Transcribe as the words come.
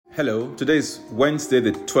Hello, today is Wednesday,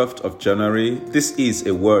 the 12th of January. This is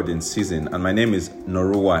a word in season, and my name is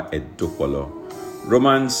Noruwa Edopolo.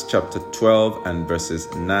 Romans chapter 12 and verses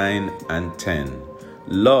 9 and 10.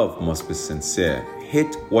 Love must be sincere.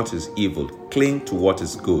 Hate what is evil. Cling to what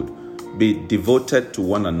is good. Be devoted to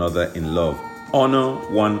one another in love. Honor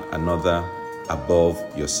one another above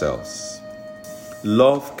yourselves.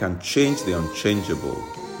 Love can change the unchangeable.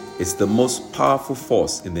 It's the most powerful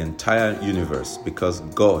force in the entire universe because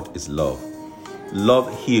God is love.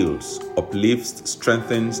 Love heals, uplifts,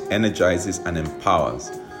 strengthens, energizes, and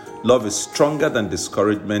empowers. Love is stronger than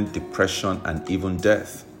discouragement, depression, and even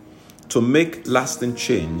death. To make lasting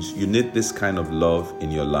change, you need this kind of love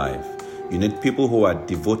in your life. You need people who are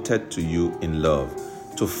devoted to you in love.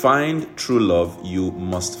 To find true love, you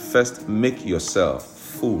must first make yourself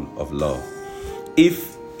full of love.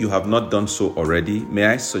 If you have not done so already, may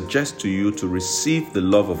I suggest to you to receive the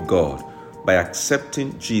love of God by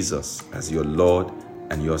accepting Jesus as your Lord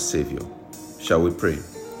and your Savior. Shall we pray?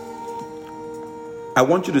 I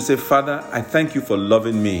want you to say, Father, I thank you for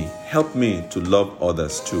loving me. Help me to love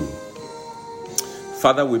others too.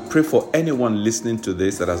 Father, we pray for anyone listening to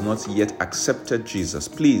this that has not yet accepted Jesus.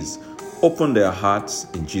 Please open their hearts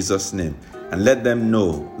in Jesus' name and let them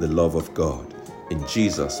know the love of God. In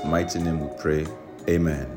Jesus' mighty name we pray. Amen.